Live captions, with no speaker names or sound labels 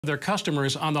Their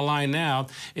customers on the line now.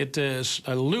 It is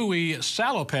Louie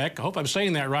Salopek. I hope I'm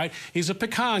saying that right. He's a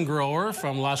pecan grower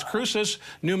from Las Cruces,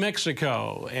 New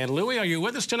Mexico. And Louie, are you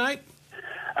with us tonight?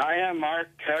 I am, Mark.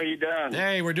 How are you doing?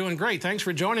 Hey, we're doing great. Thanks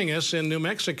for joining us in New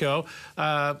Mexico.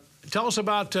 Tell us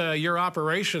about your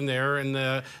operation there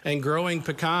and growing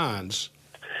pecans.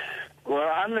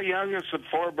 Well, I'm the youngest of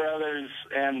four brothers,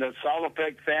 and the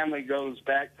Salopek family goes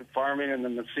back to farming in the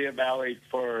Mesilla Valley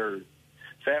for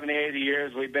 70, 80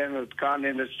 years. We've been in the pecan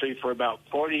industry for about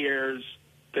 40 years,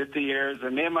 50 years,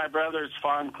 and me and my brothers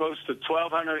farm close to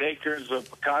 1,200 acres of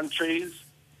pecan trees,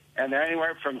 and they're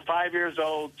anywhere from 5 years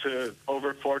old to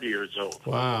over 40 years old.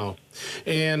 Wow.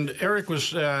 And Eric was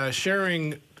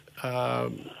sharing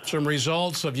some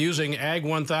results of using Ag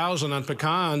 1000 on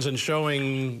pecans and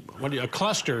showing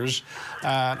clusters.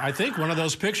 I think one of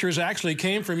those pictures actually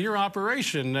came from your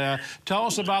operation. Tell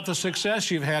us about the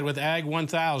success you've had with Ag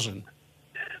 1000.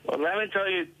 Well, let me tell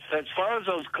you, as far as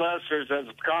those clusters, as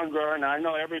a pecan grower, and I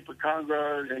know every pecan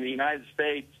grower in the United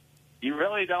States, you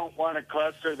really don't want a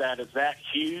cluster that is that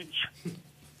huge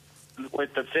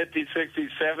with the 50, 60,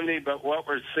 70, but what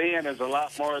we're seeing is a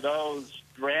lot more of those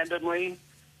randomly.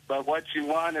 But what you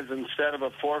want is, instead of a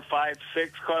 4, 5,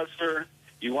 6 cluster,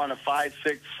 you want a 5,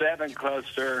 6, 7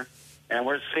 cluster, and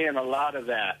we're seeing a lot of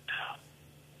that.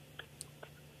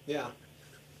 Yeah.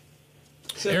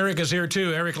 So, Eric is here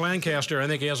too. Eric Lancaster. I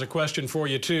think he has a question for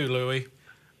you too, Louie.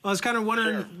 I was kind of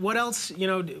wondering,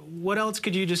 sure, what else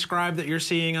could you describe that you're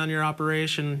seeing on your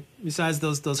operation besides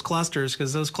those clusters?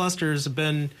 Because those clusters have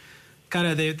been kind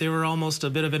of, they were almost a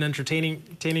bit of an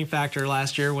entertaining factor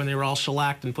last year when they were all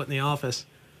shellacked and put in the office.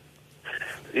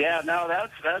 Yeah, no,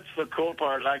 that's the cool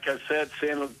part. Like I said,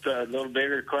 seeing the little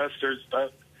bigger clusters.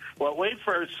 But what we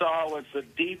first saw was the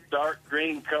deep dark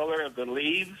green color of the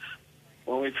leaves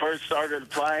when we first started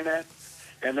applying it,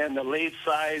 and then the leaf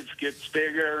size gets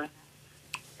bigger.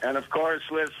 And of course,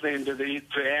 listening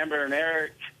to Amber and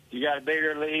Eric, you got a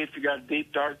bigger leaf, you got a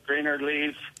deep dark greener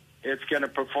leaf, it's going to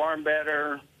perform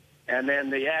better. And then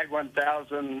the Ag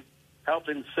 1000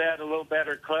 helping set a little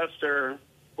better cluster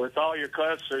with all your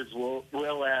clusters will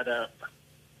add up.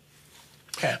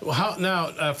 Well,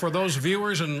 now, for those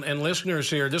viewers and listeners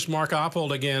here, this is Mark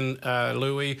Oppold again,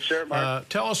 Louie. Sure, Mark.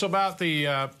 Tell us about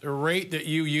the rate that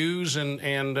you use, and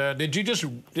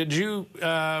did you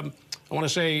I want to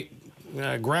say,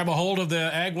 grab a hold of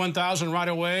the Ag 1000 right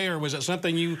away, or was it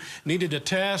something you needed to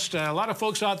test? A lot of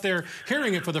folks out there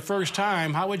hearing it for the first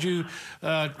time. How would you,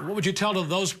 what would you tell to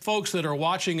those folks that are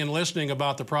watching and listening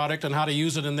about the product and how to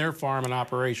use it in their farm and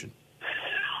operation?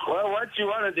 Well, what you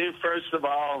want to do, first of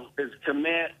all, is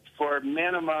commit for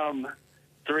minimum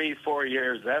 3, 4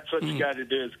 years. That's what you got to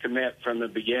do, is commit from the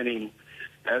beginning.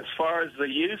 As far as the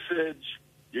usage,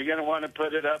 you're going to want to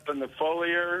put it up in the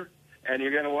foliar, and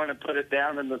you're going to want to put it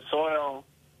down in the soil.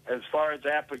 As far as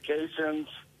applications,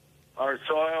 our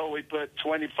soil, we put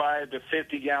 25 to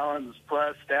 50 gallons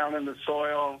plus down in the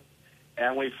soil,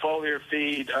 and we foliar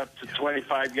feed up to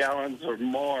 25 gallons or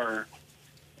more.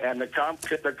 And the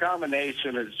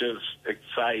combination is just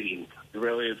exciting. It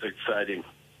really is exciting.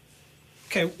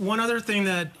 Okay, one other thing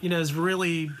that is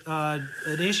really an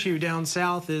issue down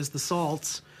south is the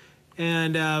salts,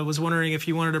 and was wondering if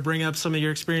you wanted to bring up some of your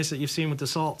experience that you've seen with the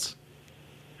salts.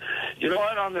 You know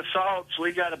what? On the salts,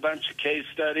 we got a bunch of case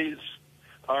studies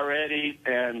already,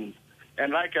 and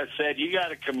like I said, you got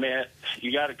to commit.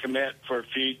 You got to commit for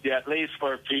at least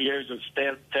for a few years of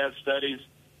test studies.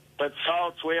 But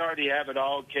salts, we already have it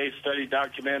all case study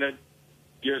documented.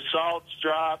 Your salts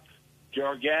drop, your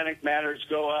organic matters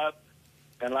go up,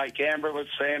 and like Amber was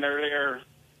saying earlier,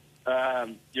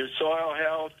 your soil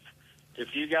health,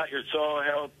 if you got your soil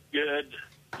health good,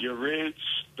 your roots,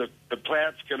 the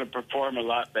plant's going to perform a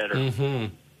lot better.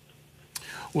 Mm-hmm.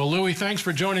 Well, Louie, thanks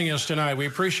for joining us tonight. We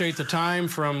appreciate the time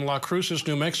from Las Cruces,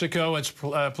 New Mexico. It's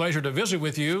a pleasure to visit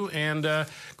with you, and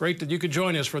great that you could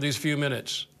join us for these few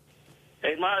minutes.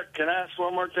 Hey, Mark, can I ask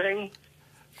one more thing?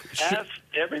 Sure. Ask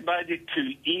everybody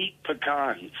to eat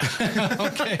pecans.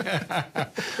 Okay.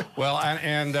 Well,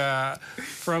 and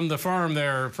from the farm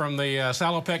there, from the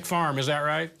Salopek farm, is that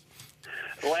right?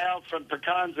 Well, from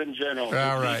pecans in general.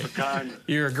 All right. Pecans.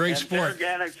 You're a great sport.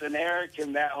 Organics and Eric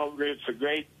and that whole group's a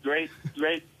great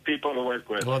people to work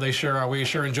with. Well, they sure are. We're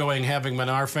sure enjoying having them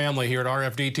in our family here at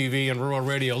RFD TV and Rural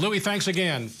Radio. Louie, thanks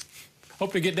again.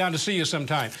 Hope to get down to see you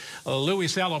sometime. Louie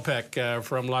Salopek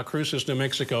from Las Cruces, New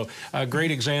Mexico. A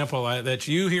great example that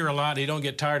you hear a lot. You don't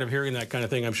get tired of hearing that kind of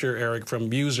thing, I'm sure, Eric,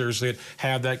 from users that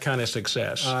have that kind of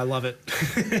success. I love it.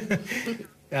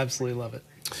 Absolutely love it.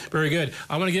 Very good.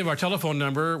 I want to give our telephone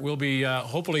number. We'll be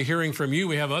hopefully hearing from you.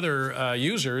 We have other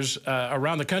users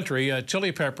around the country,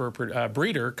 chili pepper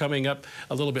breeder coming up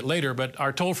a little bit later, but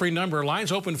our toll-free number,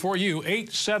 lines open for you,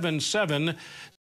 877